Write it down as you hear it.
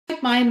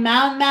My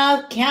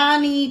Monmouth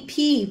County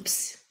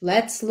peeps.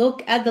 Let's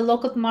look at the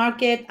local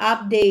market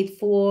update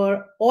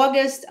for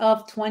August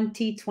of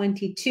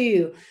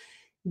 2022.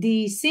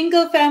 The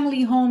single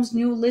family homes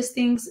new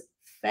listings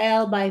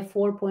fell by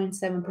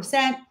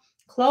 4.7%.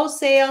 Closed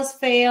sales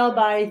fell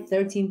by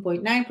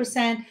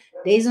 13.9%.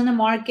 Days on the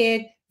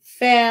market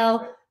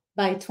fell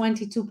by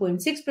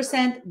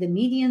 22.6%. The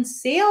median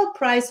sale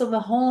price of a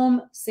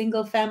home,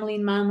 single family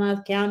in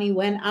Monmouth County,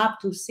 went up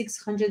to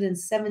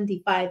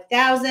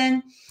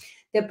 $675,000.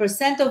 The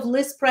percent of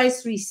list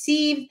price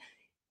received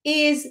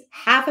is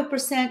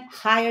 0.5%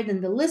 higher than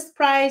the list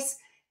price.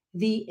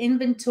 The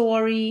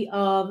inventory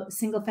of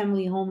single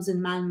family homes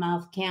in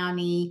Monmouth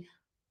County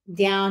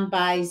down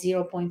by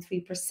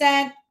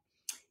 0.3%.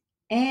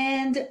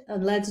 And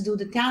let's do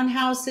the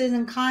townhouses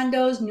and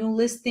condos. New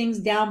listings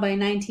down by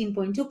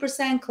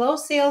 19.2%.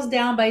 Closed sales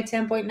down by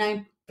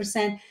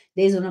 10.9%.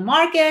 Days on the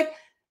market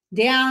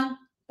down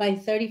by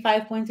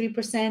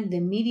 35.3%. The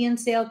median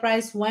sale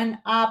price went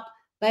up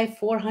by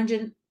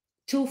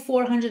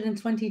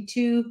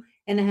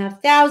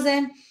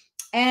 422,500,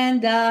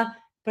 and the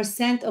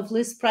percent of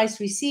list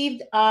price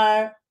received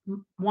are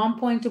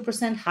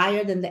 1.2%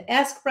 higher than the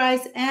ask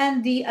price.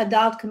 And the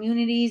adult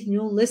communities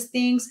new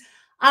listings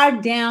are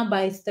down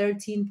by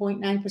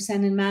 13.9%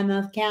 in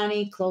Monmouth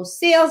County. Closed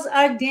sales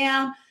are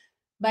down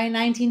by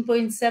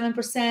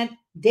 19.7%.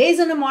 Days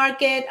on the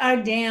market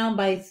are down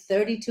by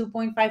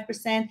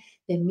 32.5%.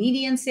 The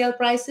median sale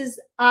price is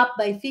up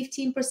by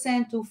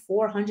 15% to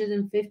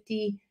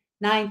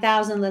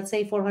 $459,000, let's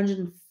say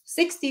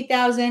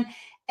 $460,000.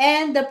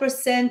 And the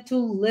percent to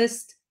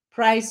list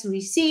price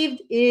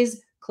received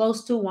is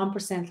close to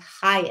 1%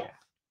 higher.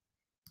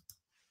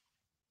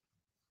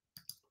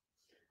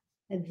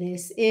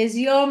 This is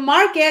your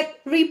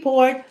market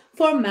report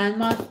for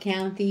Monmouth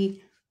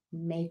County.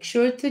 Make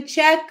sure to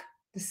check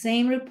the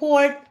same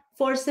report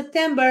for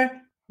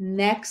September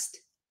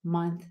next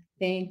month.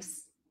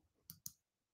 Thanks.